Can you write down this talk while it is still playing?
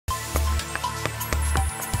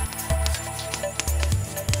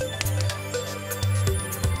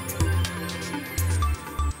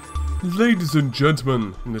Ladies and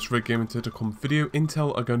gentlemen, in this Red Gaming Tentacom video,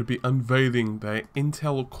 Intel are going to be unveiling their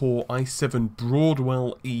Intel Core i7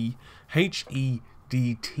 Broadwell-E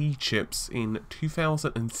HEDT chips in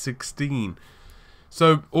 2016.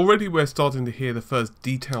 So already we're starting to hear the first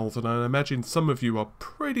details, and I imagine some of you are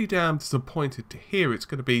pretty damn disappointed to hear it's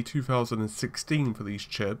going to be 2016 for these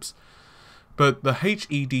chips. But the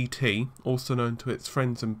HEDT, also known to its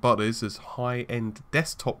friends and buddies as high-end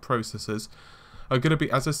desktop processors, are going to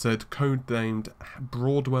be, as I said, codenamed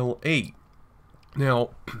Broadwell-E. Now,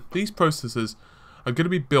 these processors are going to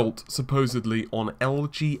be built supposedly on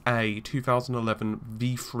LGA 2011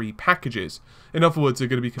 V3 packages. In other words, they're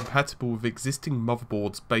going to be compatible with existing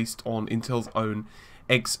motherboards based on Intel's own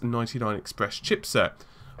X99 Express chipset,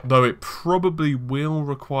 though it probably will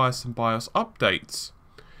require some BIOS updates.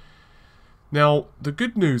 Now, the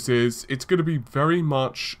good news is it's going to be very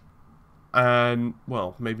much, and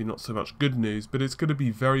well, maybe not so much good news, but it's going to be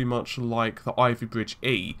very much like the Ivy Bridge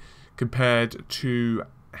E compared to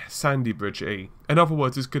Sandy Bridge E. In other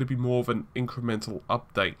words, it's going to be more of an incremental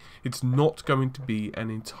update. It's not going to be an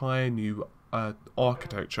entire new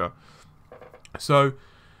architecture. So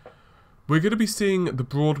we're going to be seeing the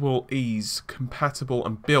Broadwell-E's compatible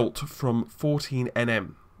and built from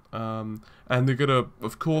 14nm. And they're going to,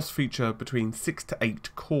 of course, feature between 6 to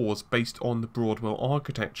 8 cores based on the Broadwell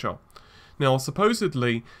architecture. Now,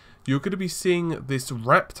 supposedly, you're going to be seeing this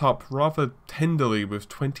wrapped up rather tenderly with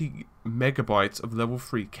 20 megabytes of level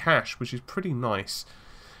 3 cache, which is pretty nice.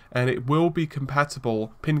 And it will be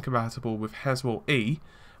compatible, pin compatible with Haswell-E.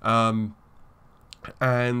 And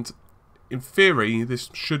in theory, this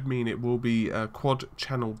should mean it will be a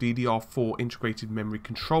quad-channel DDR4 integrated memory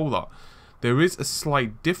controller. There is a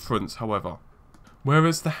slight difference, however.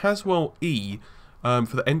 Whereas the Haswell-E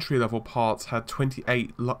for the entry-level parts had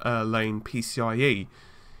 28-lane PCIe,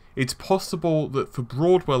 it's possible that for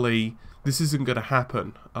Broadwell-E, this isn't going to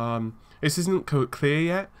happen. This isn't clear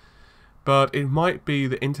yet, but it might be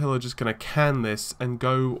that Intel are just going to can this and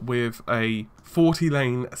go with a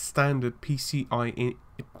 40-lane standard PCIe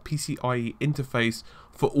interface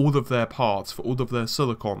for all of their parts, for all of their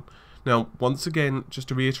silicon. Now, once again, just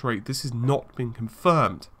to reiterate, this has not been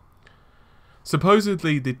confirmed.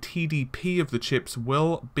 Supposedly, the TDP of the chips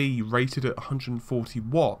will be rated at 140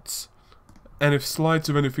 watts, and if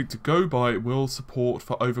slides are anything to go by, it will support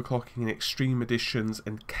for overclocking in Extreme Editions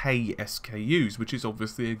and K SKUs, which is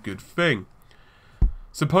obviously a good thing.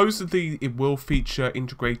 Supposedly, it will feature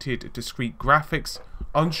integrated discrete graphics.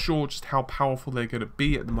 Unsure just how powerful they're going to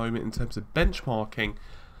be at the moment in terms of benchmarking.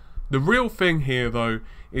 The real thing here, though,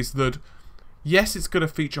 is that yes, it's going to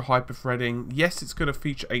feature hyperthreading, yes, it's going to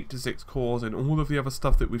feature 8 to 6 cores and all of the other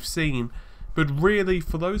stuff that we've seen, but really,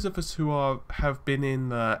 for those of us who have been in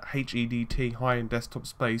the HEDT high-end desktop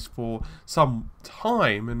space for some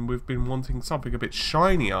time, and we've been wanting something a bit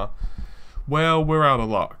shinier, well, we're out of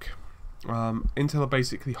luck. Intel are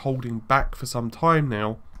basically holding back for some time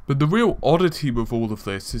now. But the real oddity with all of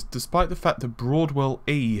this is, despite the fact that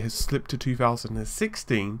Broadwell-E has slipped to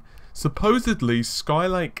 2016, supposedly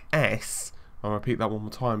Skylake-S, I'll repeat that one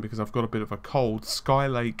more time because I've got a bit of a cold,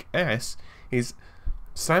 Skylake-S is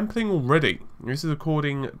sampling already. This is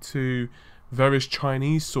according to various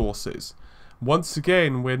Chinese sources. Once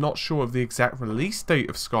again, we're not sure of the exact release date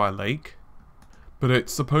of Skylake, but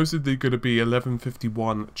it's supposedly going to be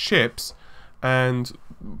 1151 chips, and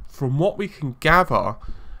from what we can gather,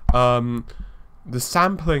 the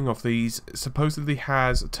sampling of these supposedly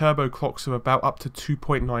has turbo clocks of about up to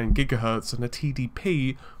 2.9 gigahertz and a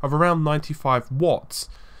TDP of around 95 watts.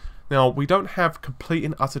 Now, we don't have complete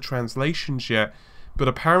and utter translations yet, but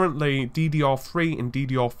apparently DDR3 and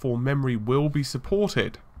DDR4 memory will be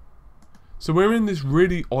supported. So we're in this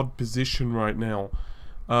really odd position right now,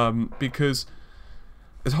 because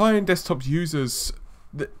as high-end desktop users,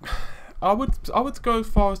 I would go as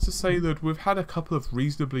far as to say that we've had a couple of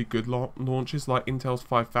reasonably good launches, like Intel's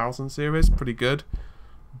 5000 series, pretty good,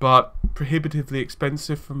 but prohibitively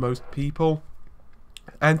expensive for most people.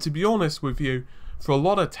 And to be honest with you, for a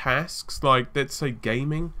lot of tasks, like let's say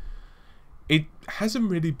gaming, it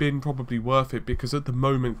hasn't really been probably worth it, because at the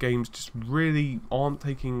moment games just really aren't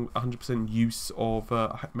taking 100% use of,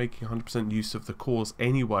 making 100% use of the cores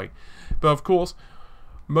anyway. But of course,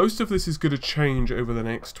 most of this is going to change over the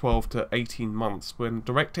next 12 to 18 months when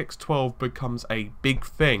DirectX 12 becomes a big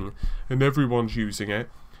thing and everyone's using it,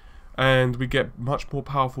 and we get much more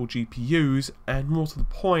powerful GPUs, and more to the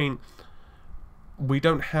point, we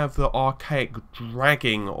don't have the archaic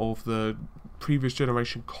dragging of the previous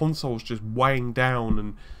generation consoles just weighing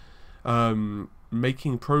down and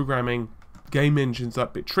making programming game engines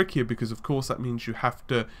that bit trickier, because of course that means you have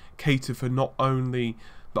to cater for not only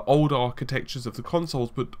the older architectures of the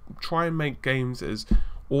consoles, but try and make games as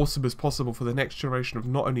awesome as possible for the next generation of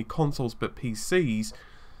not only consoles but PCs.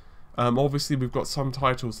 Obviously we've got some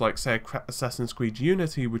titles like, say, Assassin's Creed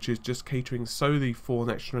Unity, which is just catering solely for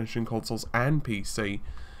next generation consoles and PC,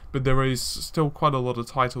 but there is still quite a lot of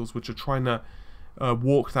titles which are trying to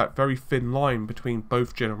walk that very thin line between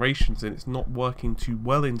both generations, and it's not working too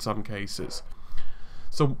well in some cases.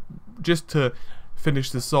 So just to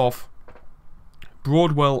finish this off,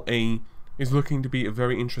 Broadwell-E is looking to be a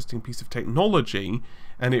very interesting piece of technology,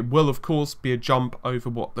 and it will of course be a jump over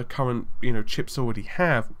what the current chips already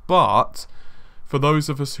have, but for those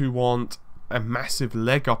of us who want a massive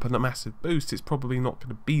leg up and a massive boost, it's probably not going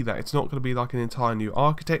to be that. It's not going to be like an entire new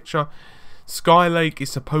architecture. Skylake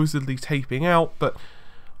is supposedly taping out, but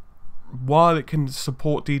while it can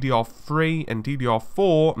support DDR3 and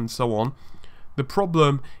DDR4 and so on, the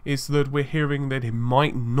problem is that we're hearing that it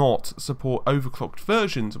might not support overclocked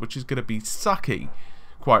versions, which is going to be sucky,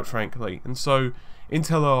 quite frankly. And so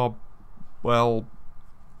Intel are, well,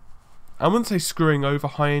 I wouldn't say screwing over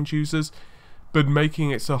high-end users, but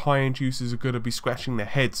making it so high-end users are going to be scratching their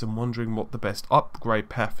heads and wondering what the best upgrade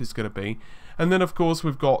path is going to be. And then of course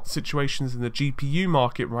we've got situations in the GPU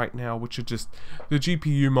market right now, which are just, the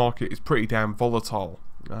GPU market is pretty damn volatile.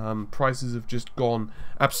 Prices have just gone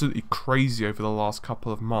absolutely crazy over the last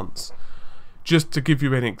couple of months. Just to give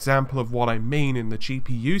you an example of what I mean, in the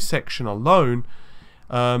GPU section alone,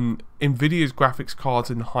 Nvidia's graphics cards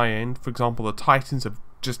in the high end, for example the Titans, have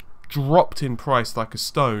just dropped in price like a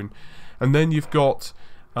stone. And then you've got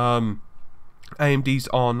AMD's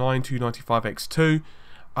R9 295X2.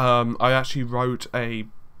 I actually wrote a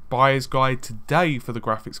buyer's guide today for the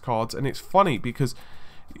graphics cards, and it's funny because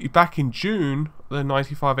back in June the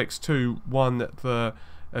 95X2 won the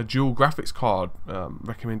dual graphics card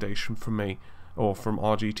recommendation from me, or from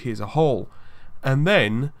RGT as a whole. And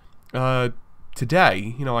then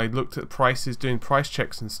today, I looked at prices, doing price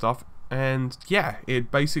checks and stuff, and yeah,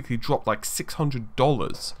 it basically dropped like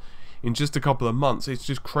 $600 in just a couple of months. It's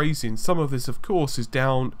just crazy, and some of this of course is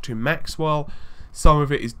down to Maxwell. Some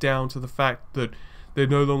of it is down to the fact that they're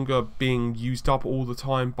no longer being used up all the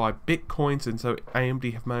time by bitcoins, and so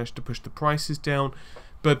AMD have managed to push the prices down.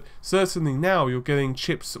 But certainly now you're getting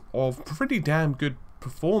chips of pretty damn good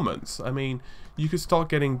performance. I mean, you could start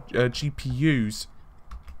getting GPUs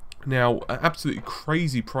now at absolutely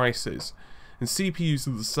crazy prices, and CPUs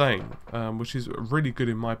are the same, which is really good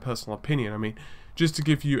in my personal opinion. I mean, just to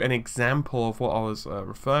give you an example of what I was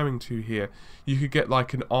referring to here, you could get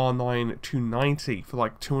like an R9 290 for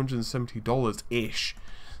like $270-ish.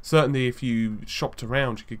 Certainly if you shopped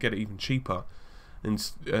around you could get it even cheaper. And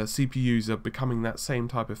CPUs are becoming that same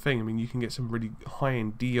type of thing. I mean, you can get some really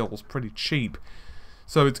high-end deals pretty cheap.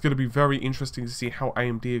 So it's going to be very interesting to see how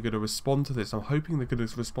AMD are going to respond to this. I'm hoping they're going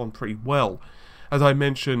to respond pretty well. As I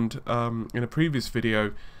mentioned in a previous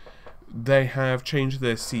video, they have changed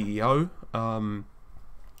their CEO, and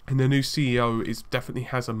the new CEO definitely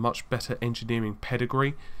has a much better engineering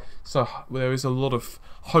pedigree. So there is a lot of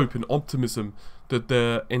hope and optimism that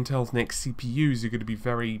Intel's next CPUs are going to be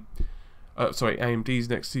AMD's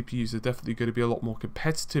next CPUs are definitely going to be a lot more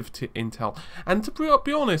competitive to Intel. And to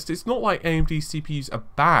be honest, it's not like AMD CPUs are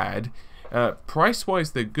bad.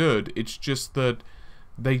 Price-wise, they're good. It's just that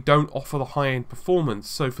they don't offer the high-end performance.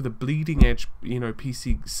 So for the bleeding-edge,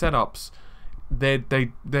 PC setups,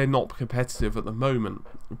 they're not competitive at the moment.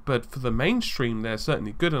 But for the mainstream, they're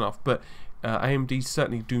certainly good enough. But AMD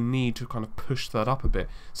certainly do need to kind of push that up a bit.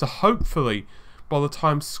 So hopefully, by the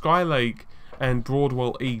time Skylake and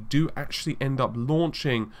Broadwell-E do actually end up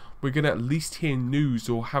launching, we're going to at least hear news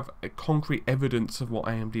or have a concrete evidence of what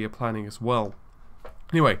AMD are planning as well.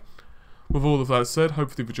 Anyway, with all of that said,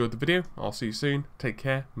 hopefully you've enjoyed the video. I'll see you soon. Take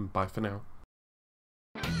care, and bye for now.